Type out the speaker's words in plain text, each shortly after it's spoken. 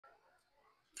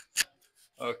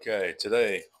Okay,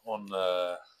 today on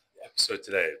the episode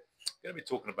today, I'm going to be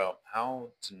talking about how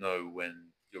to know when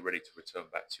you're ready to return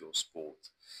back to your sport.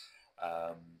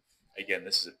 Um, Again,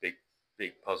 this is a big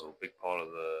puzzle, big part of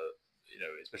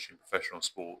especially in professional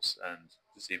sports and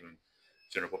just even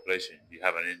general population. You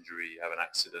have an injury, you have an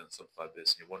accident, something like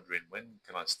this, and you're wondering when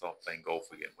can I start playing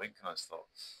golf again? When can I start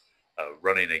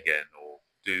running again, or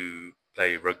do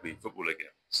play rugby, football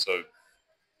again? So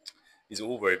these are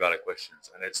all very valid questions,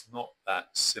 and it's not that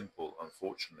simple,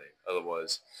 unfortunately.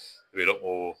 Otherwise, there'd be a lot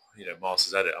more,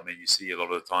 masters at it. I mean, you see a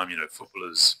lot of the time,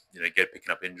 footballers, get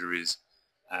picking up injuries,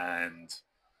 and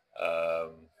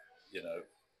um, you know,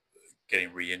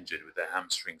 getting re-injured with their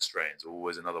hamstring strains.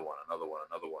 Always another one, another one,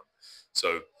 another one.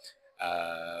 So,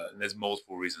 and there's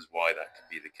multiple reasons why that can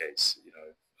be the case.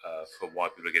 For why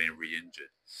people are getting re-injured.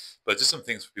 But just some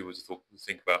things for people to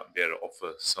think about and be able to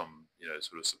offer some,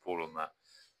 sort of support on that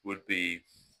would be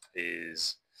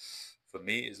is for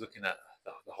me is looking at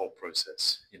the whole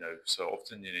process. So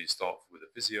often you start with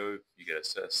a physio, you get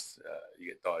assessed, you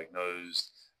get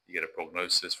diagnosed, you get a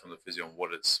prognosis from the physio on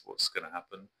what's going to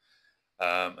happen,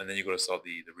 and then you've got to start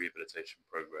the rehabilitation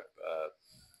program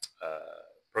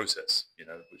process.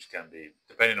 Which can be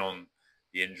depending on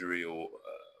the injury or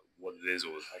what it is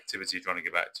or activity you're trying to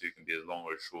get back to, can be as long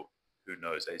or as short. Who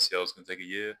knows? ACLs can take a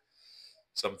year.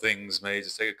 Some things may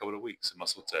just take a couple of weeks, a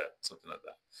muscle tear, something like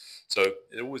that. So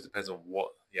it always depends on what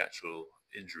the actual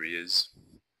injury is,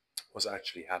 what's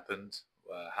actually happened,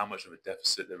 how much of a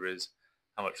deficit there is,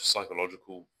 how much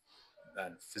psychological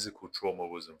and physical trauma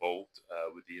was involved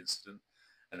with the incident,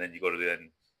 and then you got to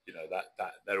then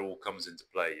that all comes into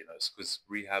play. Because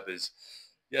rehab is,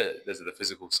 there's the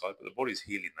physical side, but the body's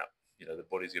healing that. The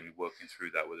body's going to be working through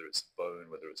that, whether it's a bone,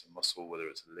 whether it's a muscle, whether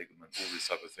it's a ligament, all these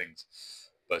type of things.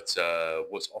 But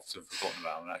what's often forgotten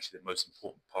about, and actually the most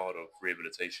important part of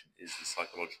rehabilitation, is the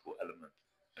psychological element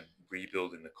and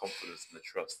rebuilding the confidence and the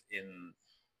trust in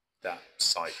that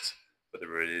site,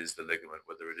 whether it is the ligament,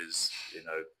 whether it is,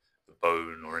 the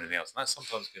bone or anything else. And that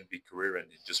sometimes can be career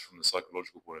ending just from the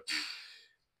psychological point of view.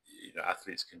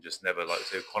 Athletes can just never, like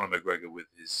say Conor McGregor with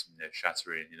his,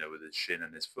 shattering, with his shin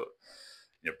and his foot,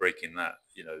 breaking that,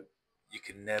 you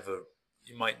can never,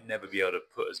 you might never be able to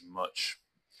put as much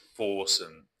force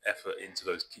and effort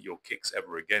into your kicks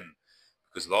ever again,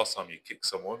 because last time you kicked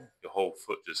someone, your whole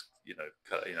foot just,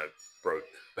 broke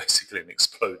basically and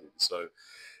exploded. So,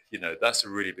 that's a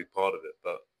really big part of it.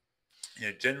 But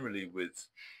generally with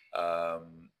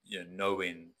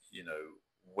knowing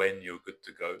when you're good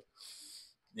to go,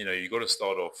 you got to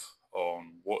start off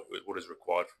on what is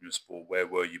required from your sport. Where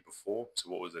were you before? So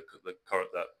what was the current,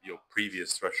 that your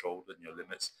previous threshold and your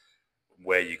limits,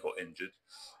 where you got injured,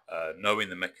 knowing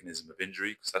the mechanism of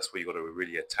injury, because that's where you got to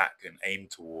really attack and aim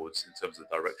towards in terms of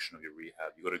the direction of your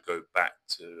rehab. You got to go back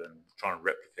to and try and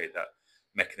replicate that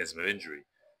mechanism of injury.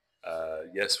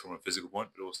 Yes, from a physical point,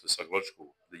 but also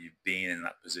psychological, that you've been in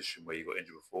that position where you got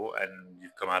injured before and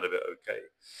you've come out of it okay.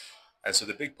 And so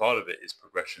the big part of it is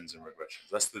progressions and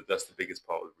regressions. That's the biggest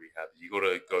part with rehab. You got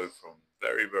to go from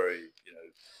very, very,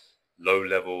 low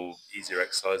level, easier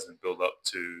exercise and build up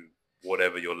to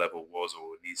whatever your level was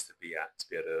or needs to be at to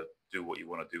be able to do what you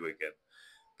want to do again.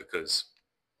 Because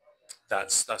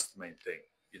that's the main thing,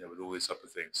 with all these type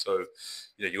of things. So,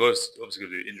 you got to obviously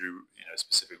got to do injury,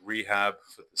 specific rehab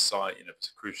for the site. If it's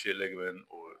a cruciate ligament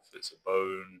or if it's a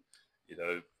bone,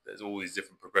 there's all these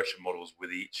different progression models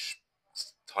with each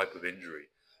type of injury.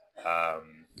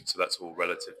 So that's all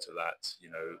relative to that.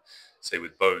 Say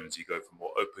with bones, you go from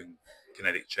more open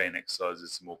kinetic chain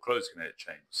exercises to more closed kinetic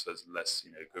chain. So it's less,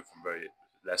 go from very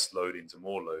less loading to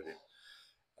more loading.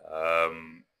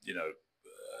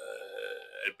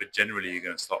 But generally you're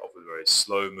going to start off with very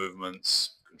slow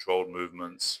movements, controlled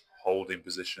movements, holding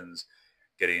positions,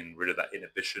 getting rid of that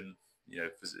inhibition,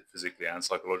 physically and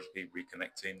psychologically,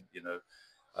 reconnecting,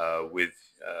 with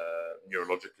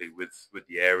neurologically with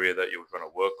the area that you're trying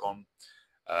to work on.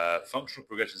 Functional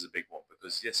progression is a big one,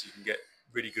 because yes, you can get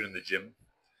really good in the gym,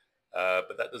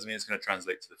 but that doesn't mean it's going to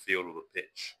translate to the field or the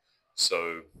pitch.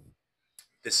 So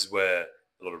this is where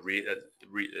a lot of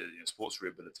sports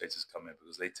rehabilitators come in,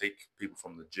 because they take people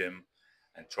from the gym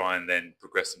and try and then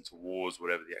progress them towards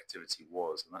whatever the activity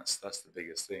was, and that's the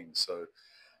biggest thing. So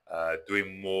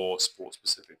doing more sport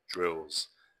specific drills,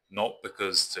 not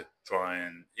because to try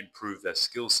and improve their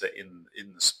skill set in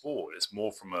the sport. It's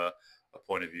more from a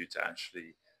point of view to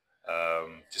actually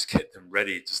just get them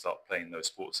ready to start playing those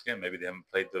sports again. Maybe they haven't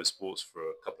played those sports for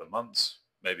a couple of months,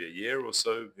 maybe a year or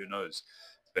so, who knows,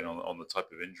 depending on the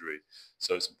type of injury.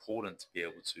 So it's important to be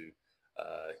able to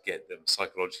get them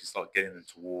psychologically, start getting them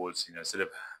towards, instead of,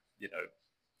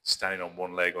 standing on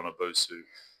one leg on a Bosu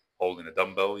holding a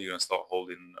dumbbell, you're going to start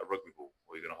holding a rugby ball,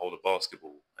 or you're going to hold a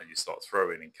basketball, and you start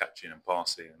throwing and catching and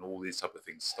passing, and all these type of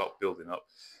things start building up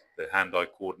the hand-eye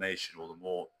coordination, or the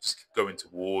more just going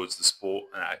towards the sport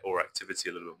or activity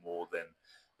a little bit more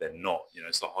than not.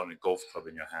 Start holding a golf club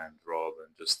in your hand rather than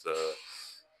just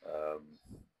um,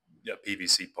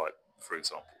 PVC pipe, for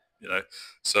example.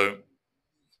 So,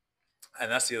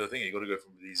 and that's the other thing. You've got to go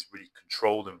from these really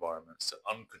controlled environments to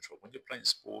uncontrolled. When you're playing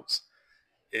sports,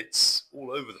 it's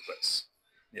all over the place.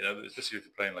 Especially if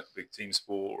you're playing like a big team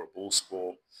sport or a ball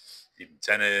sport, even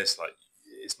tennis. Like,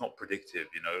 it's not predictive.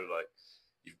 Like,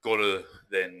 you've got to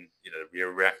then,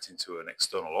 you're reacting to an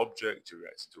external object, you're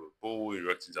reacting to a ball, you're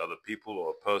reacting to other people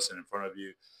or a person in front of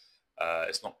you.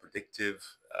 It's not predictive.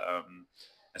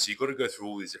 And so you've got to go through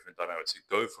all these different dynamics. You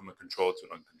go from a controlled to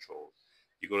an uncontrolled.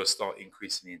 You've got to start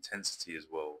increasing the intensity as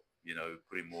well,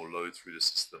 putting more load through the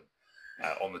system,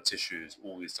 on the tissues,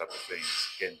 all these type of things.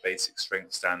 Again, basic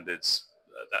strength standards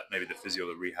that maybe the physio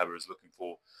or the rehabber is looking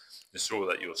for, ensure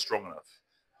that you're strong enough.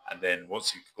 And then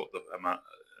once you've got the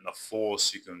enough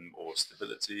force, or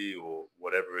stability, or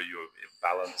whatever your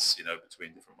balance,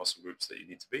 between different muscle groups that you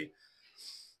need to be,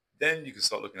 then you can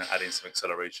start looking at adding some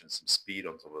acceleration, some speed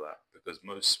on top of that, because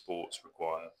most sports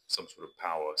require some sort of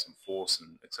power, some force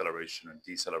and acceleration and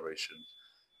deceleration,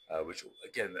 which,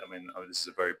 again, this is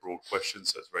a very broad question,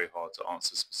 so it's very hard to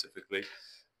answer specifically.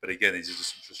 But again, these are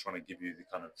just trying to give you the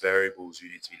kind of variables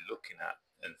you need to be looking at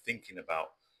and thinking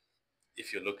about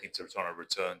if you're looking to try to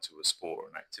return to a sport or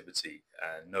an activity,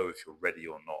 and know if you're ready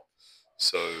or not.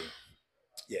 So,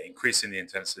 yeah, increasing the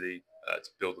intensity to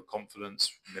build the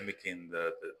confidence, mimicking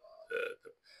the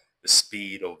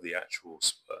speed of the actual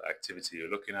activity you're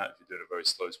looking at. If you're doing a very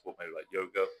slow sport, maybe like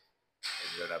yoga,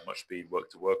 and you don't have much speed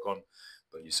to work on,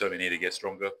 but you certainly need to get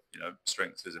stronger.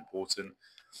 Strength is important.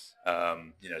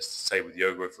 Say with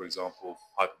yoga, for example,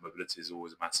 hypermobility is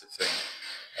always a massive thing.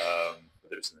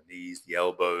 Whether it's in the knees, the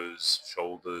elbows,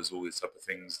 shoulders, all these type of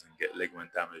things, and get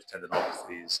ligament damage,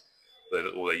 tendinopathies.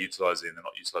 They're utilizing, they're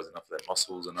not utilizing enough of their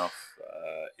muscles enough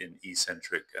in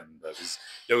eccentric, and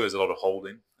yoga is a lot of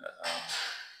holding,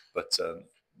 but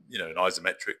in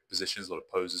isometric positions, a lot of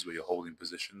poses where you're holding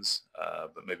positions,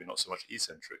 but maybe not so much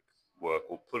eccentric work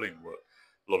or pulling work.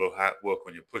 A lot of work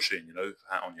when you're pushing,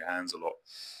 hat on your hands a lot.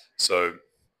 So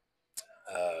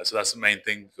that's the main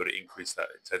thing. You've got to increase that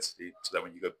intensity so that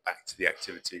when you go back to the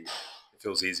activity, it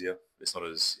feels easier. It's not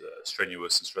as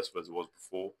strenuous and stressful as it was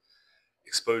before.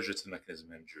 Exposure to the mechanism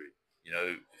of injury.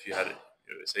 If you had it,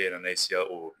 say in an ACL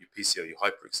or your PCL, you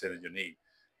hyperextended your knee,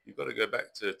 you've got to go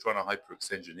back to trying to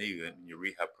hyperextend your knee in your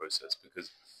rehab process,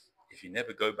 because if you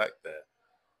never go back there,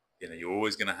 you're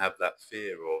always going to have that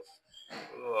fear of,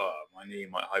 oh, my knee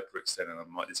might hyperextend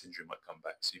and this injury might come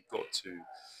back. So you've got to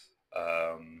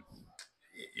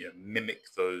mimic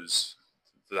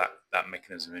that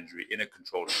mechanism of injury in a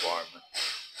controlled environment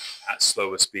at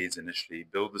slower speeds initially,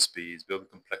 build the speeds, build the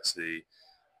complexity,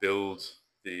 build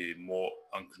the more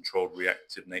uncontrolled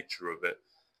reactive nature of it,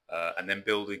 and then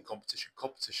building competition.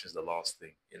 Competition is the last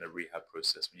thing in a rehab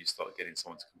process when you start getting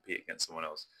someone to compete against someone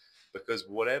else, because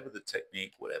whatever the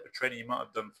technique, whatever training you might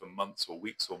have done for months or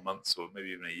weeks or months or maybe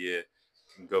even a year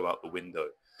can go out the window.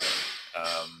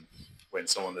 When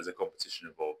there's a competition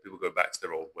involved, people go back to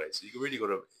their old ways. So you really got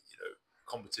to,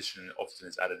 competition often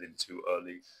is added in too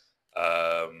early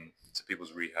to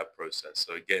people's rehab process.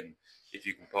 So again, if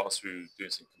you can pass through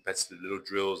doing some competitive little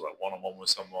drills, like one-on-one with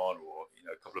someone, or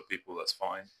a couple of people, that's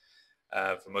fine.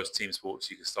 For most team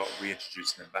sports, you can start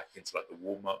reintroducing them back into like the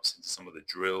warm-ups, into some of the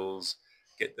drills,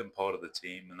 get them part of the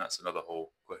team. And that's another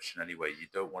whole question anyway. You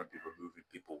don't want to be removing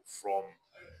people from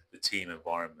the team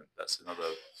environment. That's another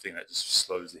thing that just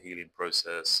slows the healing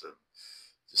process, and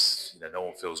just no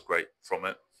one feels great from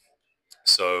it.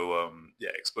 So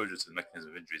exposure to the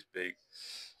mechanism of injury is big.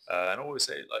 And I always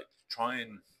say, like, try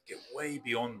and get way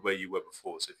beyond where you were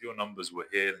before. So if your numbers were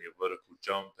here, and your vertical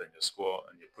jump and your squat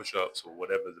and your push-ups, or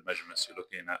whatever the measurements you're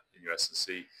looking at in your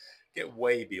S&C, get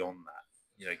way beyond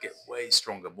that. Get way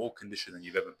stronger, more conditioned than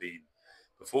you've ever been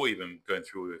before, even going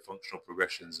through your functional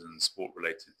progressions and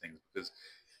sport-related things, because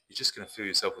you're just going to feel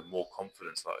yourself with more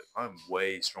confidence. Like, I'm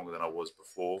way stronger than I was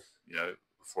before,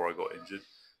 before I got injured.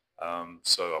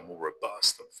 So I'm more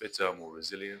robust, I'm fitter, I'm more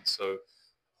resilient. So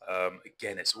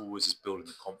again, it's always just building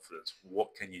the confidence.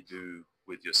 What can you do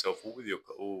with yourself or with your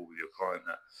client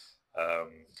that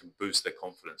can boost their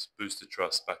confidence, boost the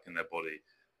trust back in their body?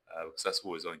 Because that's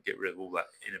always on, get rid of all that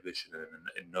inhibition and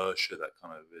inertia that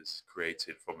kind of is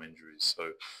created from injuries.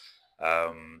 So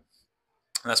and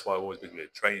that's why I always been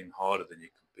training harder than you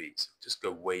compete. So just go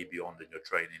way beyond in your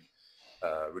training.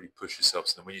 really push yourself.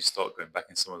 So then when you start going back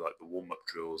in some of like the warm up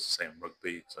drills, same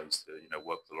rugby, so I used to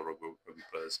work with a lot of rugby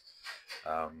players.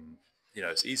 Um,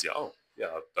 it's easier. Oh, yeah,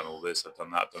 I've done all this, I've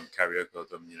done that, I've done karaoke, I've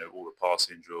done all the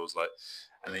passing drills, like,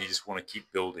 and then you just want to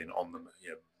keep building on the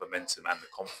momentum and the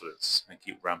confidence, and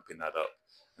keep ramping that up,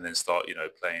 and then start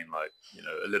playing like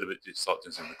a little bit. You start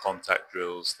doing some of the contact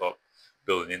drills, start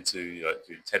building into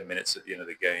doing 10 minutes at the end of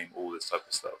the game, all this type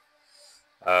of stuff.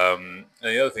 And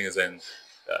the other thing is then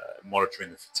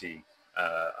monitoring the fatigue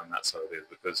and that side of it,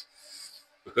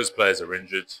 because players are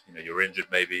injured. You're injured,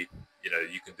 maybe.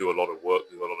 You can do a lot of work,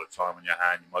 you've got a lot of time on your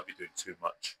hand. You might be doing too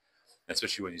much,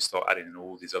 especially when you start adding in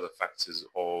all these other factors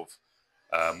of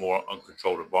more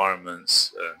uncontrolled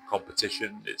environments and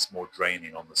competition. It's more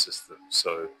draining on the system.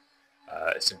 So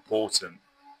it's important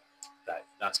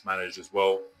that's managed as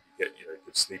well. You get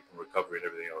good sleep and recovery and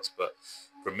everything else. But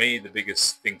for me, the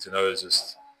biggest thing to know is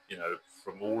just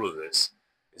from all of this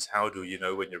is, how do you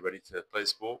know when you're ready to play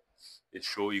sport? It's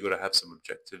sure you got to have some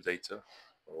objective data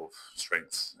of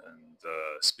strength and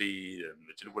speed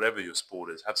and whatever your sport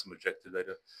is. Have some objective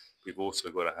data. We've also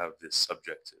got to have this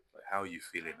subjective. Like, how are you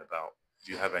feeling about?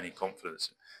 Do you have any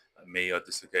confidence? Like me, I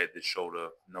dislocated this shoulder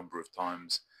a number of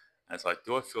times, and it's like,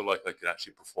 do I feel like I could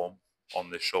actually perform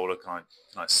on this shoulder? Can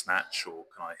I snatch, or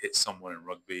can I hit someone in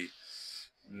rugby?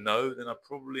 No, then I'm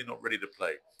probably not ready to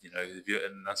play.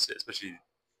 And that's it. Especially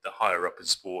the higher up in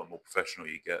sport and more professional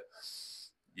you get,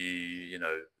 the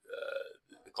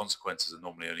consequences are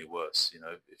normally only worse.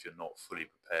 If you're not fully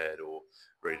prepared or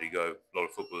ready to go. A lot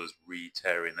of footballers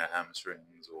re-tearing their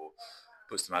hamstrings, or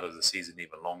puts them out of the season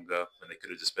even longer, and they could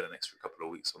have just spent an extra couple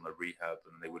of weeks on the rehab,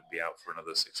 and they wouldn't be out for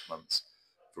another 6 months,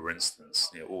 for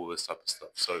instance. All this type of stuff.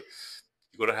 So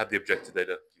you've got to have the objective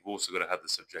data. You've also got to have the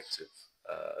subjective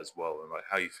as well, and like,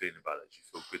 how are you feeling about it? Do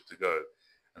you feel good to go?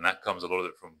 And that comes a lot of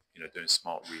it from doing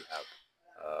smart rehab.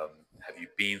 Have you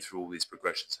been through all these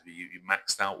progressions? Have you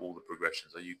maxed out all the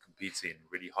progressions? Are you competing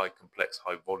really high complex,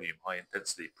 high volume, high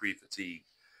intensity, pre-fatigue?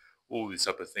 All these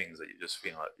type of things that you just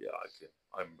feel like, yeah,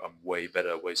 I'm way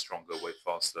better, way stronger, way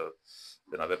faster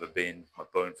than I've ever been. My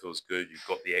bone feels good. You've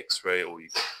got the X-ray, or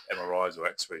you've got MRIs or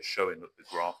X-rays showing that the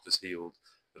graft is healed,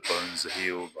 the bones are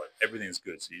healed, like everything's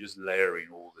good. So you're just layering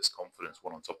all this confidence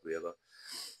one on top of the other,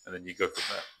 and then you go from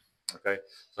there. Okay,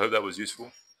 so I hope that was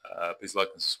useful. Please like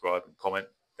and subscribe and comment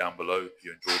down below if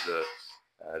you enjoyed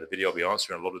the video. I'll be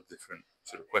answering a lot of different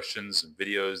sort of questions and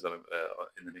videos that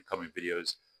in the coming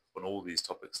videos on all these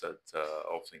topics that I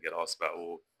often get asked about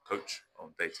or coach on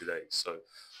day to day. So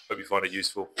hope you find it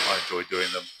useful. I enjoy doing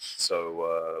them.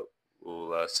 So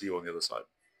we'll see you on the other side.